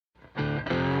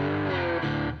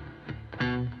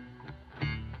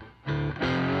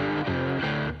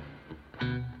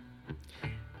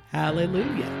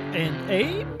Hallelujah and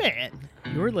amen.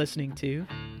 You're listening to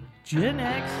Gen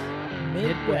X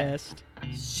Midwest.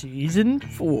 Season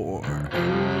 4.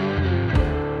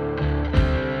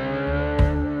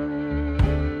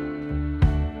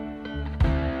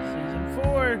 Season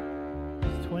 4.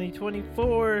 It's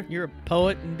 2024. You're a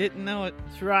poet and didn't know it.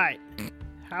 That's right.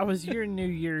 How was your New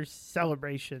Year's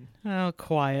celebration? Oh,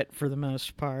 quiet for the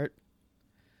most part.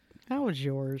 How was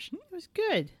yours? It was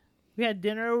good. We had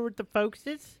dinner over at the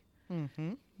Folkeses.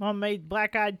 Mm-hmm. Mom made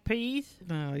black-eyed peas.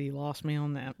 Oh, you lost me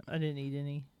on that. I didn't eat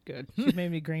any. Good. She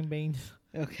made me green beans.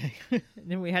 Okay. And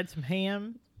then we had some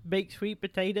ham, baked sweet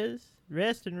potatoes,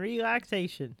 rest and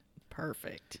relaxation.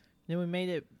 Perfect. Then we made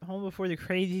it home before the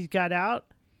crazies got out.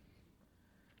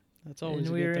 That's always and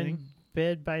a we good were thing. in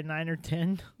bed by 9 or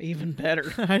 10. Even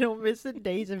better. I don't miss the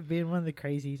days of being one of the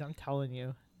crazies, I'm telling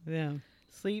you. Yeah.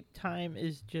 Sleep time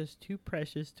is just too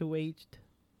precious to waste.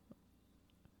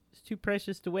 It's too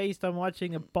precious to waste on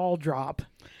watching a ball drop.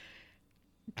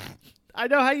 I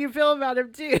know how you feel about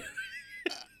him, too.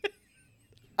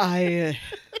 I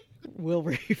will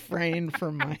refrain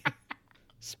from my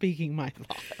speaking my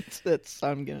thoughts.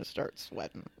 I'm going to start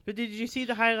sweating. But did you see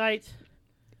the highlights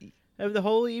of the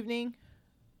whole evening?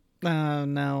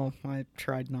 No, I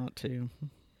tried not to.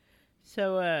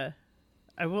 So,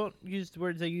 I won't use the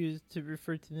words I used to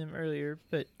refer to them earlier,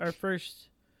 but our first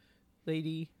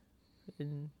lady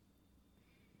and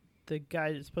the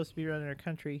guy that's supposed to be running our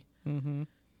country, Mm-hmm.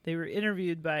 they were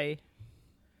interviewed by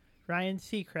Ryan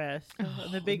Seacrest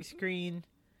on the big screen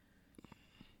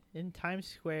in Times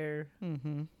Square.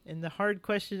 Mm-hmm. And the hard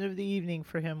question of the evening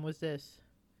for him was this: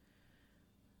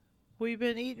 what have you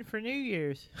been eating for New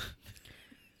Year's?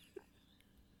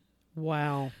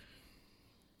 Wow.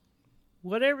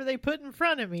 Whatever they put in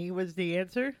front of me was the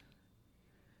answer.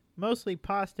 Mostly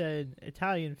pasta and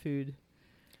Italian food.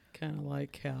 Kind of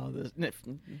like how the...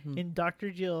 Mhm. And Dr.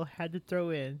 Jill had to throw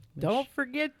in, don't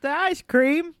forget the ice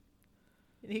cream.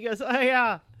 And he goes, oh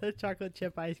yeah, the chocolate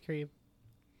chip ice cream.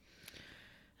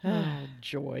 Oh,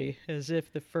 joy. As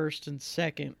if the first and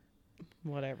second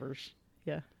whatevers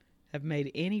Yeah. have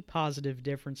made any positive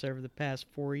difference over the past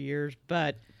 4 years,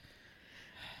 but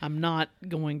I'm not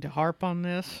going to harp on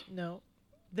this. No,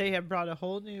 they have brought a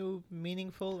whole new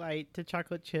meaningful light to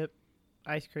chocolate chip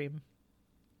ice cream.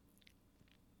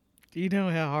 Do you know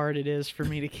how hard it is for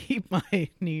me to keep my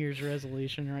New Year's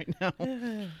resolution right now?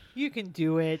 You can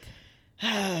do it.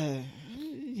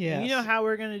 Yeah. You know how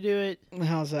we're going to do it?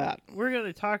 How's that? We're going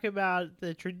to talk about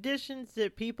the traditions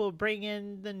that people bring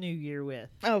in the new year with.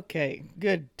 Okay,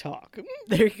 good talk.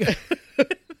 There you go.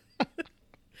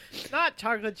 Not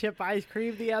chocolate chip ice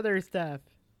cream, the other stuff.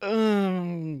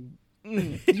 Have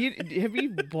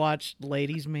you watched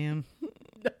Ladies Man?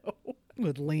 No.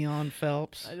 With Leon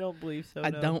Phelps? I don't believe so. I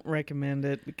no. don't recommend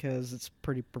it because it's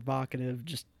pretty provocative.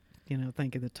 Just,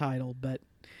 think of the title. But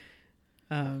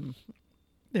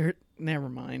never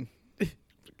mind.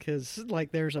 Because,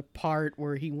 there's a part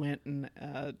where he went and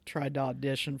tried to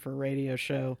audition for a radio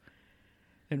show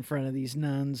in front of these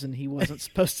nuns, and he wasn't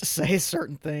supposed to say a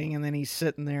certain thing, and then he's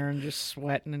sitting there and just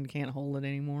sweating and can't hold it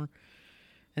anymore.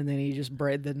 And then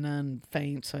the nun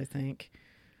faints, I think,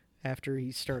 after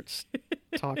he starts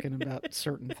talking about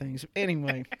certain things.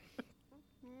 Anyway,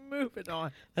 Moving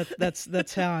on.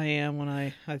 that's how I am when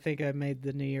I think I made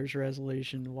the New Year's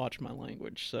resolution to watch my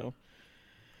language. So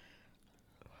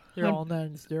They're all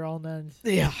nuns. They're all nuns.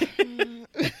 yeah.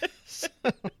 So,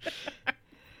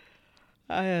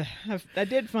 I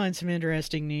did find some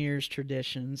interesting New Year's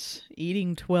traditions.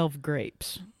 Eating 12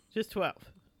 grapes. Just 12.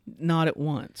 Not at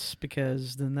once,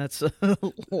 because then that's a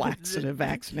laxative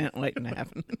accident waiting to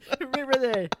happen. Remember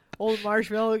the old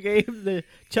marshmallow game, the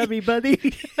chubby bunny?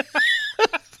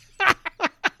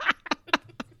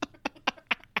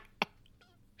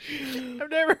 I've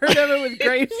never heard of it with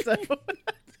grapes, though.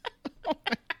 Oh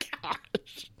my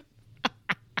gosh.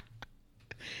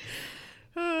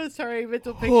 Oh, sorry,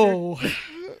 mental picture. Oh,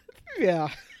 yeah.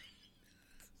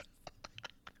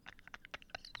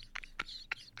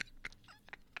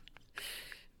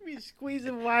 You squeeze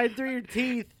it wide through your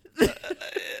teeth.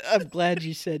 I'm glad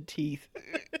you said teeth.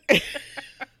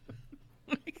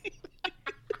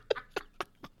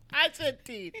 I said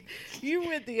teeth. You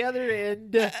went the other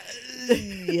end.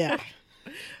 Yeah.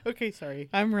 Okay, sorry.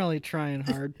 I'm really trying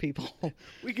hard, people.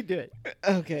 We can do it.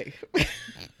 Okay.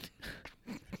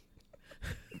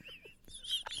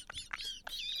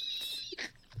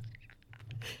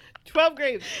 12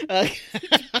 grapes.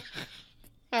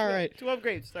 All right. 12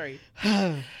 grapes, sorry.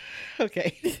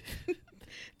 Okay.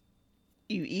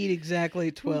 You eat exactly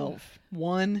 12.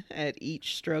 One at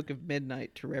each stroke of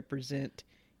midnight to represent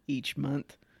each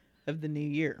month of the new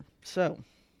year. So,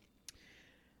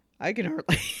 I can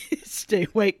hardly stay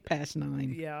awake past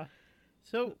 9. Yeah.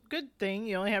 So, good thing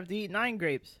you only have to eat 9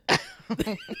 grapes.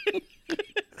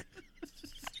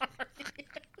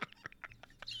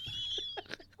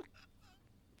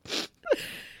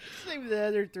 Save the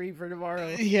other 3 for tomorrow.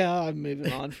 Yeah, I'm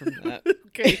moving on from that.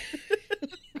 Okay.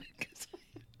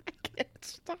 I can't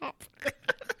stop.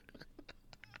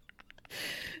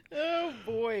 Oh,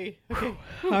 boy. Okay.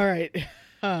 All right.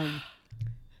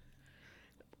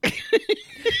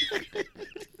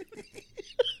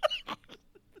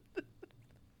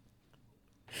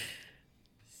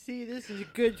 See, this is a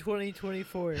good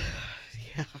 2024.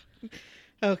 Yeah.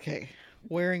 Okay.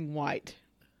 Wearing white.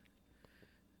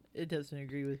 It doesn't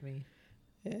agree with me.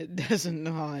 It doesn't.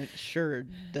 No, it sure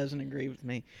doesn't agree with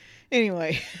me.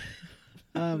 Anyway,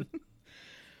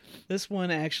 this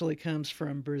one actually comes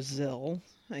from Brazil,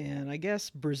 and I guess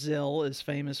Brazil is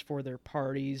famous for their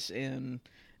parties, and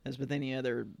as with any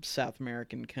other South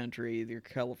American country, their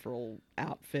colorful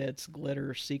outfits,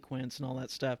 glitter, sequins, and all that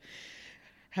stuff.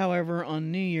 However,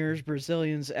 on New Year's,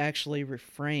 Brazilians actually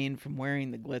refrain from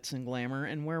wearing the glitz and glamour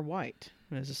and wear white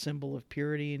as a symbol of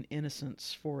purity and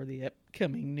innocence for the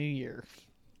upcoming New Year.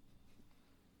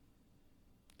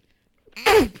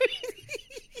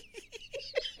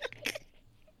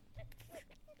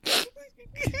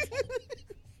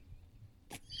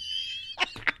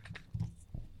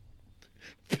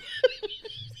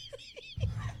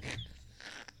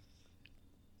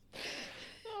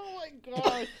 Oh my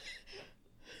god.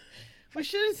 We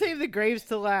should have saved the grapes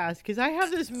to last, because I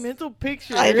have this mental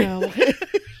picture. I know.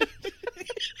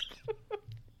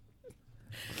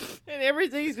 And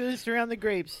everything's going to surround the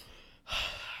grapes.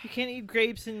 You can't eat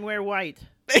grapes and wear white.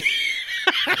 If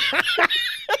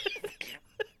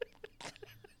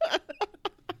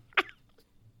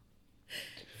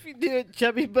you do it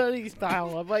Chubby Bunny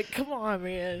style, I'm like, come on,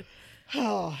 man.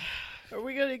 Oh, Are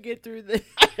we going to get through this?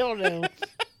 I don't know.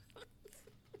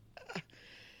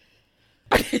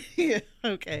 Yeah,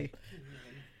 okay.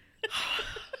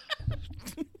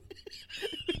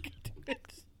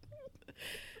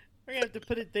 We're going to have to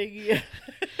put a thing here.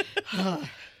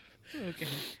 Okay.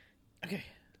 Okay.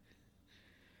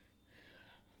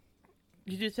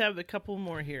 You just have a couple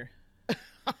more here.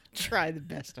 I'll try the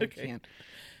best I Okay. can.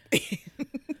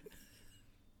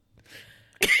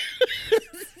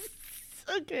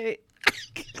 Okay.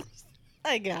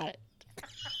 I got it.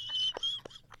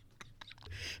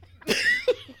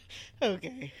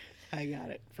 Okay. I got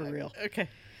it. For real. Okay.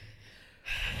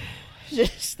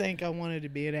 Just think I wanted to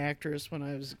be an actress when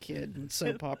I was a kid and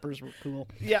soap operas were cool.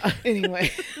 Yeah.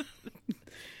 Anyway.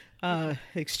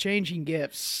 Exchanging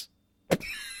gifts.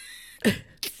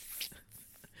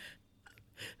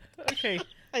 Okay.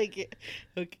 I get,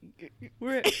 okay.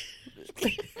 We're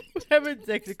having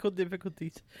technical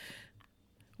difficulties.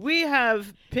 We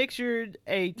have pictured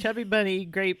a Chubby Bunny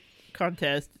grape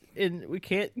contest, and we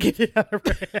can't get it out of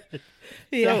our head.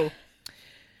 Yeah.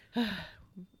 So,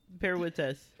 bear with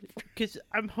us, because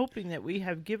I'm hoping that we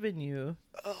have given you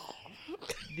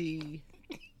the...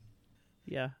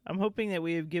 Yeah, I'm hoping that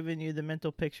we have given you the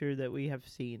mental picture that we have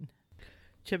seen.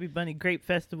 Chubby Bunny Grape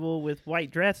Festival with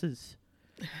white dresses.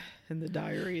 And the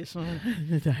diary is on.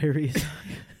 The diary is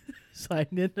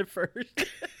signed in the first.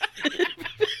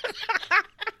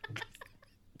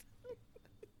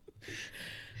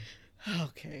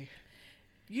 Okay.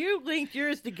 You linked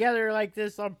yours together like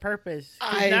this on purpose.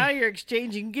 'Cause I- now you're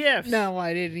exchanging gifts. No,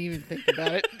 I didn't even think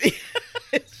about it.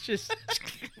 It's just.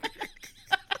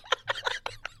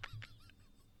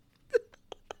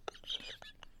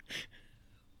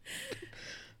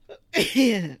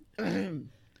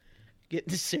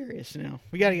 Getting serious now.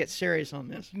 We got to get serious on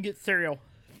this. You can get cereal.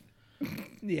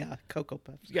 Yeah, Cocoa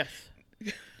Puffs. Yes.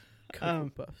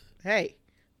 Cocoa Puffs. Hey.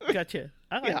 Gotcha.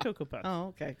 I like Yeah. Cocoa Puffs. Oh,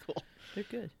 okay, cool. They're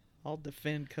good. I'll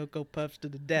defend Cocoa Puffs to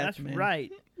the death, That's man.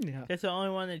 right. Yeah. That's the only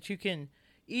one that you can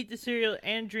eat the cereal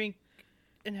and drink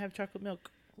and have chocolate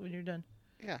milk when you're done.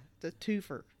 Yeah, the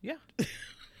twofer. Yeah.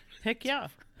 Heck yeah.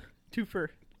 Twofer.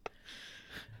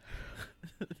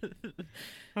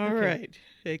 All Okay. right.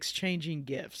 Exchanging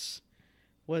gifts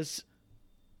was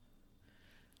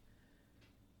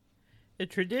A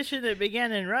tradition that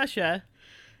began in Russia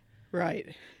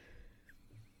right.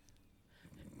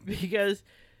 because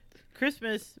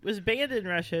Christmas was banned in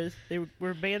Russia. They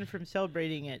were banned from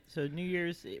celebrating it. So New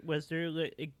Year's was their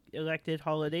elected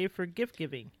holiday for gift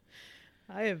giving.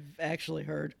 I have actually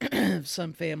heard of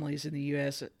some families in the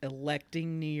U.S.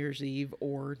 electing New Year's Eve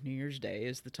or New Year's Day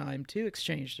as the time to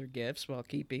exchange their gifts while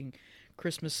keeping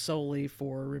Christmas solely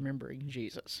for remembering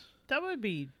Jesus. That would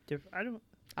be different.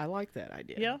 I like that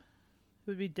idea. Yeah. It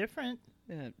would be different.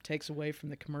 takes away from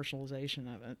the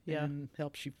commercialization of it, Yeah. and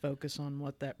helps you focus on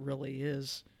what that really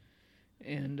is.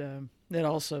 And that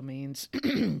also means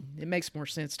it makes more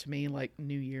sense to me, like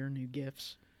New Year, new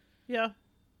gifts. Yeah,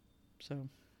 So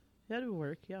that would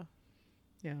work. Yeah.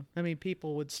 yeah, I mean,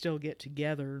 people would still get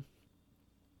together,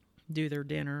 do their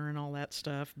dinner and all that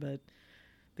stuff, but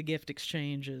the gift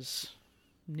exchange is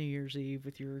New Year's Eve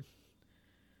with your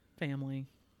family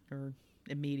or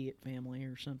immediate family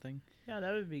or something. Yeah,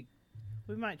 that would be.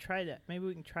 We might try that. Maybe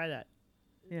we can try that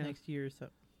Yeah, next year or something.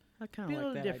 I kind Be of a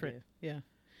like little that different. idea.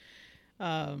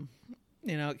 Yeah.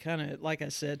 It kind of, like I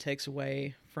said, takes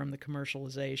away from the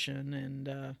commercialization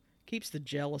and keeps the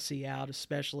jealousy out,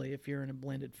 especially if you're in a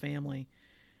blended family,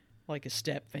 like a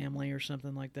step family or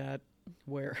something like that,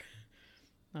 where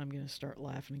I'm going to start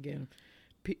laughing again.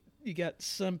 You got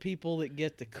some people that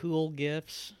get the cool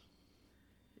gifts,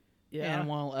 Yeah. and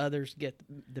while others get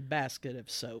the basket of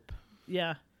soap.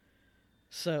 Yeah.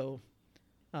 So,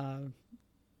 the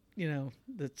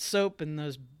soap in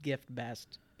those gift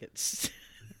baskets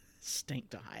stink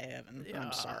to high heaven. Yeah.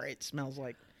 I'm sorry. It smells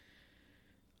like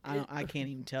I can't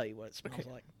even tell you what it smells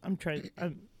like. I'm trying.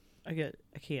 I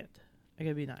can't. I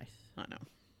gotta be nice. I know.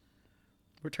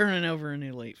 We're turning over a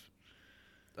new leaf.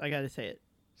 I gotta say it.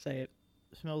 Say it.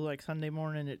 Smells like Sunday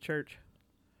morning at church.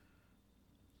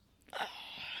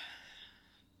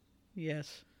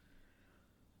 Yes.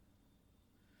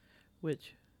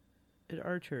 Which, at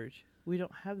our church, we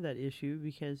don't have that issue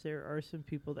because there are some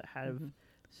people that have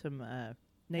some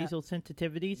nasal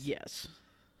sensitivities. Yes.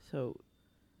 So,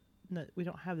 no, we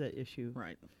don't have that issue.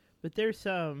 Right. But there's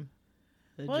some.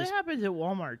 It Well, just- it happens at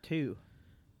Walmart too.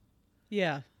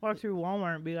 yeah. Walk through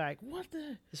Walmart and be like, "What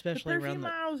the? Especially the around perfume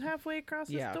the. aisle's halfway across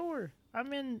the Yeah. store.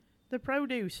 I'm in the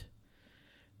produce."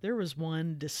 There was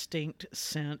one distinct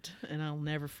scent, and I'll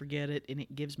never forget it, and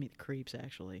it gives me the creeps,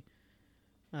 actually.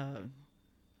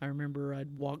 I remember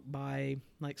I'd walk by,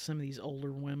 like, some of these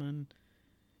older women,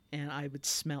 and I would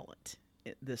smell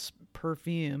it. This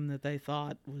perfume that they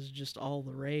thought was just all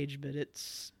the rage, but it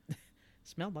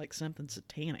smelled like something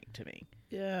satanic to me.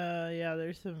 Yeah.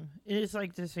 There's some. It's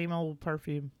like the same old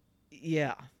perfume.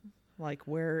 Yeah. Like,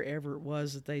 wherever it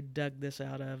was that they dug this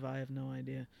out of, I have no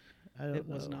idea. I don't It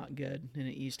was know. not good, and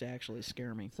it used to actually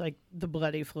scare me. It's like the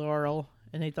bloody floral,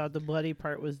 and they thought the bloody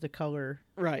part was the color.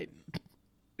 Right.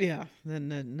 Yeah. Then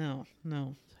no.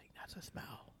 It's like, that's a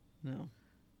smell. No.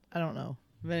 I don't know.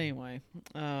 But anyway,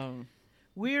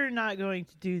 We're not going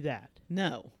to do that.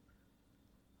 no.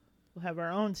 We'll have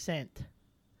our own scent.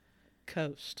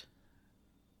 Coast.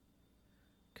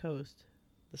 Coast.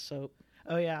 The soap.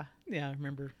 Oh, yeah. Yeah, I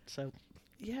remember soap.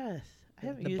 Yes. I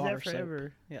haven't The used bar that soap.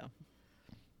 forever. Yeah.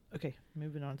 Okay,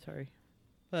 moving on. Sorry.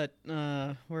 But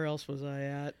where else was I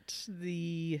at?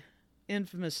 The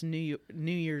infamous New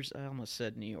Year's, I almost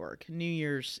said New York, New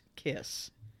Year's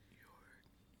kiss.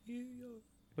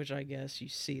 Which I guess you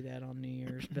see that on New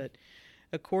Year's. But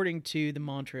according to the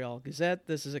Montreal Gazette,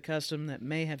 this is a custom that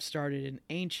may have started in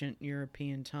ancient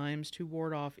European times to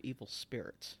ward off evil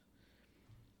spirits.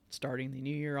 Starting the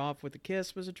new year off with a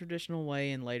kiss was a traditional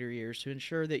way in later years to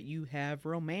ensure that you have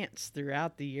romance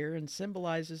throughout the year and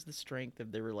symbolizes the strength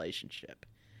of the relationship.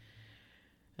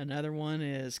 Another one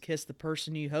is kiss the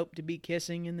person you hope to be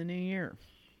kissing in the new year.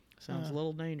 Sounds a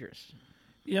little dangerous.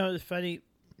 You know, it's funny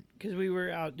because we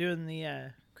were out doing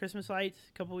the Christmas lights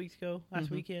a couple weeks ago, last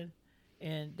weekend,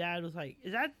 and Dad was like,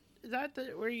 "Is that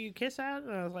where you kiss at?"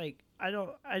 And I was like, I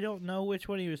don't know which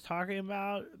one he was talking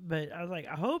about, but I was like,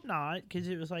 I hope not, because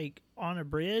it was like on a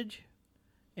bridge,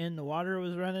 and the water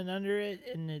was running under it,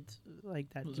 and it's like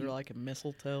that. Was deep. there like a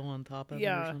mistletoe on top of it or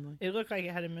Yeah, something? it looked like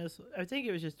it had a missile. I think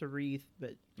it was just a wreath,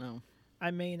 but No. I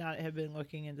may not have been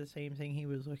looking at the same thing he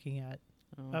was looking at.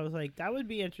 Oh. I was like, that would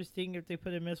be interesting if they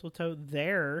put a mistletoe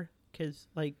there, because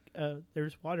like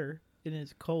there's water and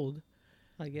it's cold.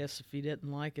 I guess if you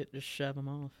didn't like it, just shove them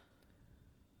off.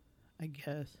 I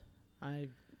guess. I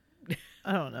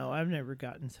I don't know. I've never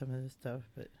gotten some of this stuff,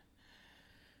 but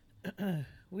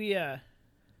we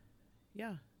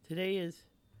today is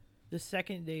the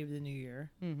second day of the new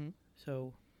year. mm-hmm.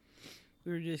 So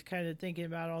we were just kind of thinking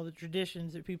about all the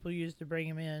traditions that people use to bring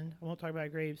them in. I won't talk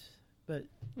about grapes, but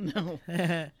No,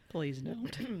 please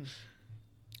don't.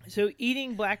 so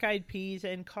eating black-eyed peas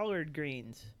and collard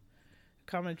greens.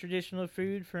 Common traditional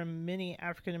food from many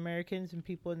African Americans and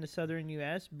people in the southern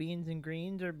U.S., beans and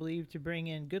greens are believed to bring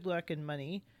in good luck and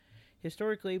money.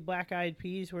 Historically, black-eyed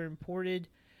peas were imported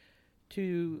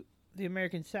to the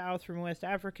American South from West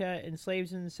Africa, and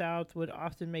slaves in the South would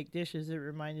often make dishes that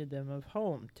reminded them of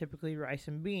home, typically rice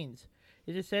and beans.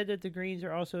 It is said that the greens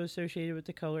are also associated with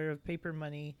the color of paper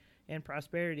money and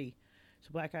prosperity. So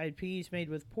black-eyed peas made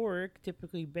with pork,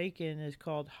 typically bacon, is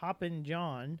called Hoppin'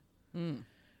 John. Mm.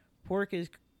 Pork is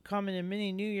common in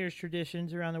many New Year's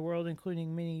traditions around the world,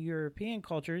 including many European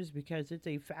cultures, because it's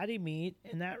a fatty meat,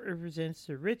 and that represents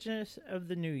the richness of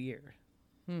the new year.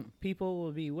 People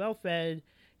will be well fed,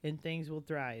 and things will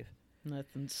thrive.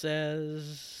 Nothing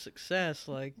says success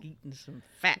like eating some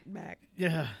fat back.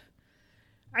 Yeah.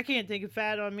 I can't think of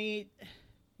fat on meat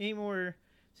anymore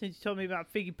since you told me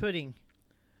about figgy pudding.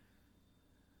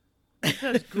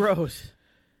 That's gross.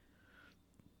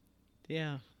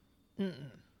 Yeah.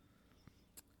 Mm-mm.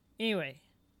 Anyway,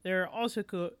 there are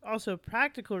also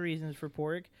practical reasons for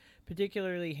pork,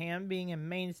 particularly ham being a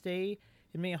mainstay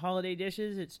in many holiday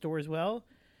dishes. It stores well.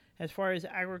 As far as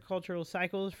agricultural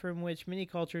cycles from which many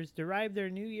cultures derive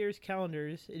their New Year's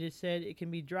calendars, it is said it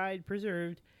can be dried,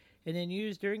 preserved, and then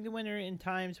used during the winter in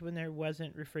times when there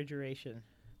wasn't refrigeration.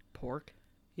 Pork?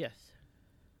 Yes.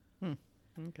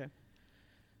 Okay.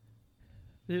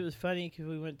 But it was funny because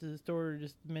we went to the store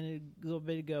just a little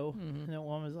bit ago, and that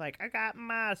one was like, I got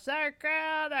my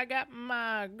sauerkraut, I got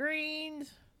my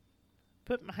greens,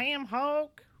 put my ham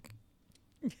hock.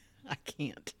 I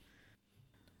can't.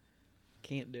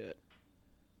 Can't do it.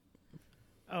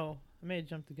 Oh, I may have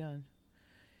jumped the gun.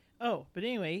 Oh, but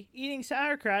anyway, eating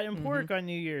sauerkraut and pork on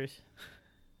New Year's.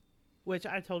 Which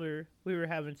I told her we were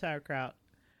having sauerkraut.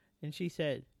 And she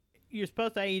said, you're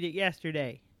supposed to eat it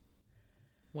yesterday.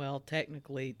 Well,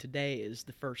 technically, today is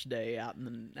the first day out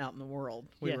in the world.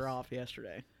 We Yes. were off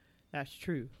yesterday. That's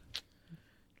true.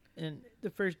 And the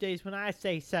first day is when I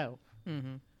say so.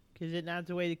 Mm-hmm. Because it's not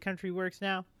the way the country works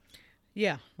now.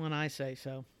 Yeah, when I say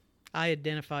so. I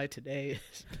identify today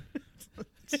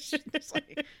as... It's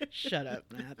like, shut up,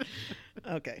 Matt.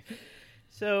 Okay.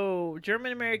 So,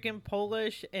 German American,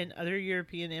 Polish, and other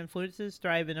European influences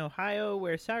thrive in Ohio,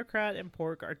 where sauerkraut and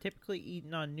pork are typically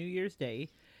eaten on New Year's Day.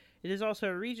 It is also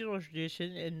a regional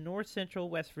tradition in north central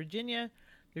West Virginia.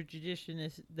 The tradition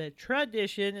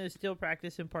is still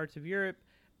practiced in parts of Europe.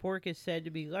 Pork is said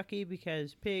to be lucky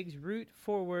because pigs root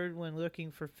forward when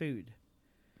looking for food.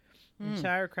 And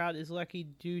sauerkraut is lucky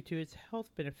due to its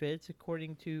health benefits,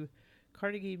 according to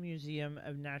Carnegie Museum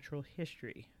of Natural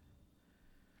History.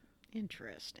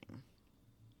 Interesting.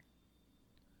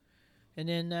 And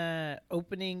then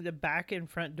opening the back and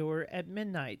front door at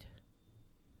midnight.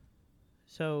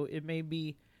 So it may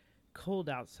be cold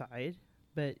outside,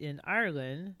 but in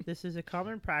Ireland, this is a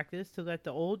common practice to let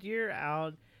the old year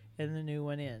out and the new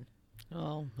one in.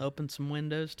 Well, open some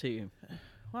windows too.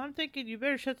 Well, I'm thinking you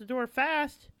better shut the door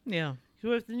fast. Yeah.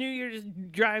 So if the new year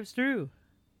just drives through,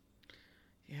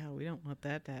 Yeah, we don't want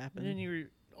that to happen. and then your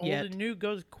old Yet. and new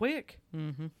goes quick.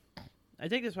 Mm-hmm. I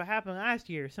think that's what happened last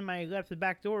year. Somebody left the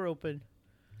back door open.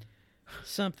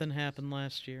 Something happened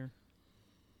last year.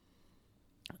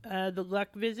 The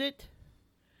luck visit.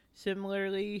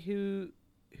 Similarly, who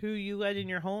you let in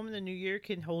your home in the new year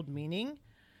can hold meaning.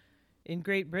 In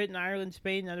Great Britain, Ireland,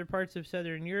 Spain, and other parts of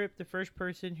southern Europe, the first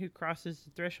person who crosses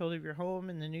the threshold of your home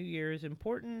in the new year is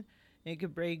important, and it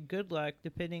could bring good luck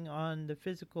depending on the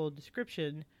physical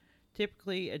description.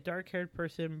 Typically, a dark-haired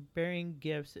person bearing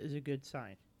gifts is a good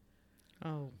sign.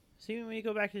 Oh, See, when you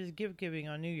go back to this gift giving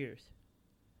on New Year's.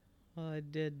 well, I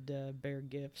did bear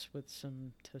gifts with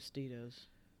some Tostitos,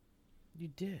 You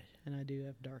did. and I do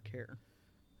have dark hair.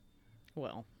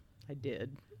 Well, I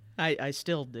did. I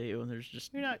still do. There's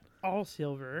just You're not all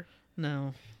silver.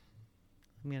 no.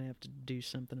 I'm gonna have to do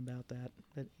something about that.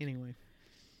 But anyway,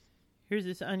 Here's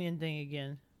this onion thing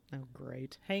again. oh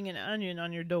great. Hang an onion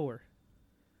on your door.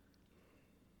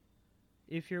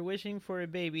 If you're wishing for a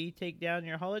baby, take down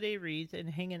your holiday wreath and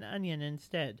hang an onion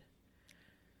instead.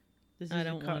 This I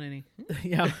don't want any.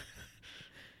 Yeah.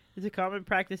 It's a common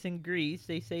practice in Greece.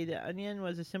 They say the onion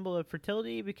was a symbol of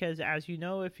fertility because, as you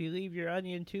know, if you leave your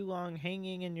onion too long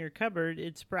hanging in your cupboard,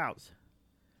 it sprouts.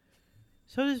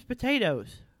 So does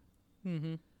potatoes.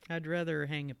 Mm-hmm. I'd rather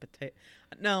hang a potato.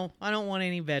 No, I don't want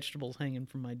any vegetables hanging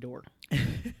from my door.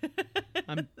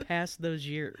 I'm past those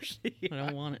years. I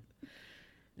don't want it.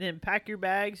 Then pack your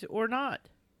bags or not.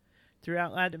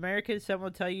 Throughout Latin America, some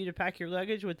will tell you to pack your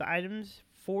luggage with the items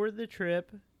for the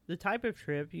trip, the type of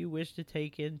trip you wish to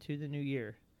take into the new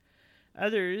year.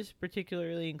 Others,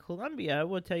 particularly in Colombia,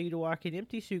 will tell you to walk an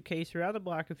empty suitcase around the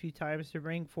block a few times to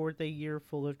bring forth a year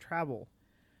full of travel.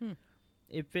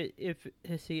 It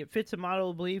fits a model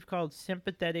of belief called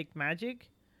sympathetic magic.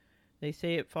 They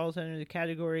say it falls under the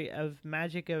category of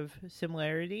magic of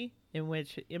similarity, in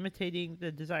which imitating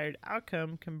the desired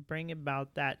outcome can bring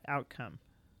about that outcome.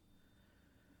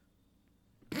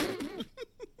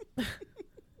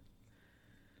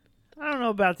 I don't know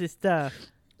about this stuff.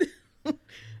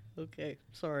 Okay,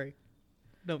 sorry.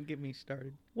 Don't get me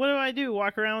started. What do I do?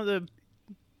 Walk around with a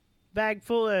bag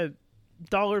full of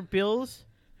dollar bills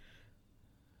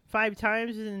 5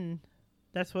 times, and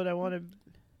that's what I want to.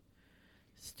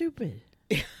 Stupid.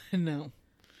 No.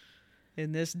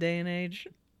 In this day and age,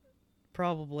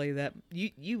 probably that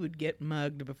you would get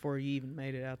mugged before you even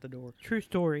made it out the door. True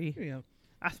story. Yeah.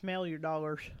 I smell your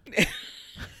dollars.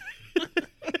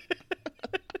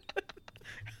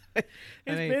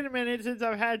 It's been a minute since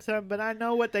I've had some, but I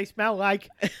know what they smell like,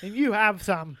 and you have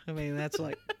some. I mean, that's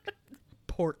like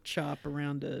pork chop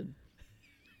around a...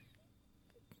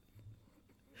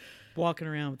 Walking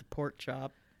around with a pork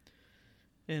chop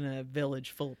in a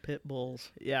village full of pit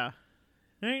bulls. Yeah.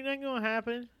 There ain't nothing gonna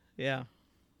happen. Yeah.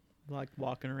 Like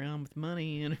walking around with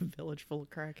money in a village full of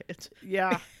crackheads.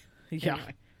 Yeah. Yeah.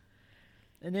 Anyway,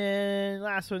 And then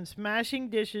last one, smashing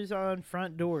dishes on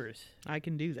front doors. I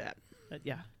can do that.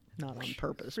 Yeah. Not on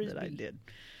purpose, but I Frisbee. did.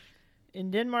 In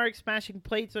Denmark, smashing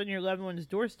plates on your loved one's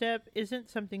doorstep isn't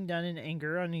something done in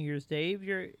anger on New Year's Day.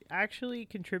 You're actually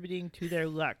contributing to their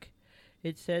luck.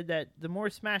 It's said that the more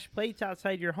smashed plates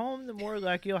outside your home, the more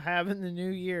luck you'll have in the new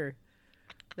year.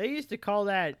 They used to call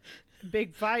that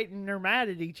big fight, and they're mad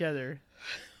at each other.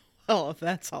 Well, if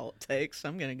that's all it takes,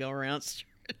 I'm going to go around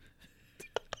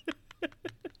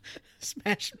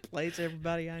smashing plates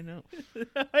everybody I know.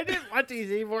 I didn't want these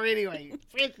anymore anyway.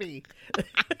 Frisbee.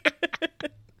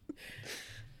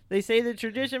 They say the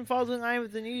tradition falls in line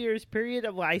with the New Year's period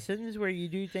of license, where you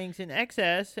do things in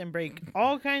excess and break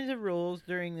all kinds of rules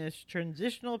during this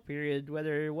transitional period,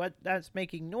 whether that's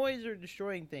making noise or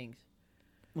destroying things.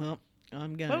 Well,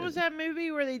 I'm going to... What was that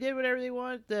movie where they did whatever they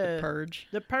want? The Purge.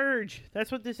 The Purge.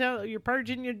 That's what this out. You're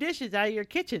purging your dishes out of your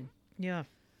kitchen. Yeah.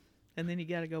 And then you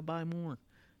got to go buy more.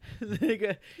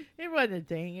 It wasn't a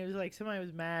thing. It was like somebody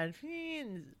was mad.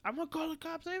 And I'm gonna call the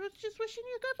cops. I was just wishing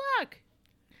you good luck.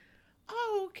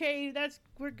 Oh, okay.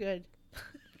 We're good.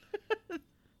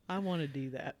 I want to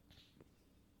do that.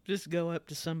 Just go up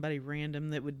to somebody random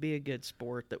that would be a good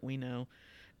sport that we know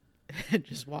and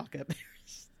just walk up there and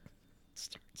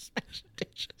start smashing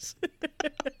dishes.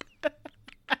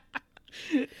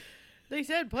 They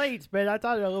said plates, but I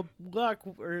thought a little luck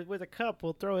or with a cup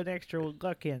will throw an extra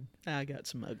luck in. I got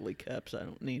some ugly cups I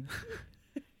don't need.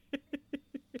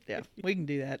 Yeah, we can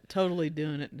do that. Totally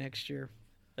doing it next year.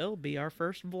 It'll be our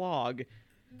first vlog.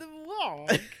 The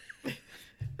vlog.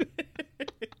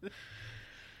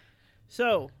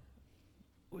 So,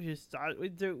 we just thought we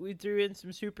threw in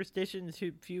some superstitions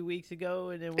a few weeks ago,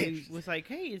 and then we was like,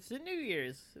 hey, it's the New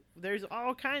Year's. There's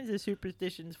all kinds of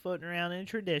superstitions floating around and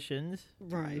traditions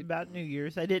about New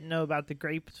Year's. I didn't know about the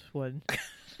grapes one.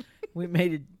 we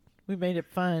made it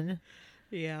fun.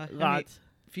 Yeah, Lots. I mean,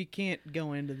 if you can't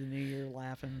go into the New Year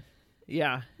laughing,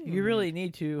 Yeah, you really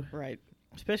need to, right?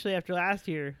 especially after last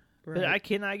year. Right. But I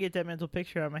cannot get that mental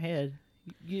picture out of my head.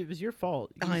 It was your fault.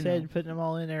 You I said know. putting them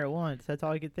all in there at once. That's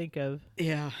all I could think of.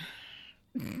 Yeah.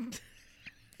 And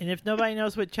if nobody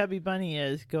knows what Chubby Bunny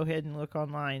is, go ahead and look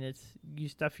online. It's you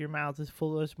stuff your mouth as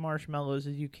full of marshmallows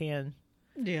as you can,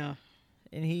 Yeah.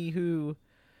 and he who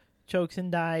chokes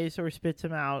and dies or spits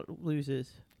them out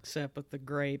loses. Except with the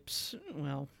grapes.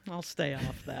 Well, I'll stay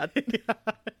off that.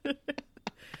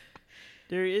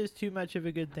 There is too much of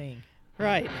a good thing.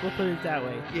 Right. We'll put it that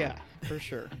way. Yeah, for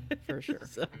sure. For sure.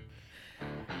 So,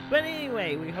 but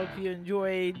anyway, we hope you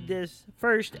enjoyed this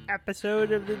first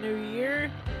episode of the new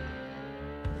year.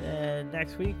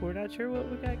 Next week, we're not sure what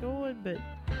we got going, but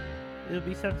it'll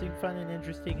be something fun and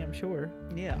interesting, I'm sure.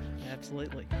 Yeah,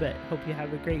 absolutely. But hope you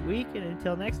have a great week, and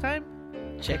until next time,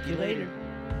 Check you later.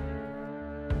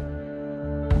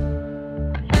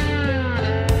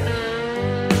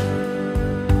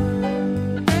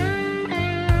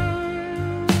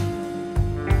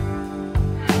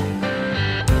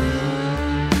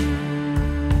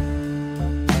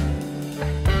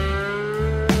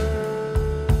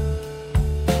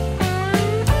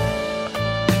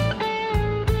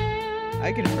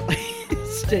 I can really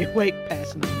stay awake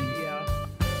past 9. Yeah.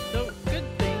 So, good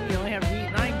thing you only have to eat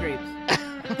 9 grapes.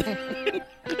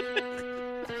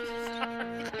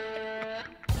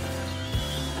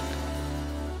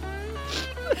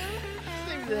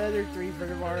 Save the other 3 for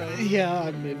tomorrow. Yeah,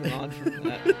 I'm moving on from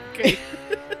that. Okay.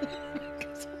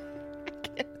 I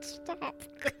can't stop.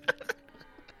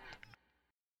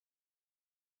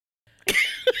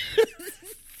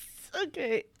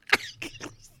 Okay.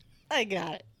 I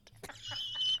got it.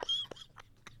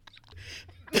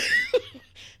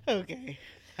 Okay.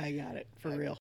 I got it. For real.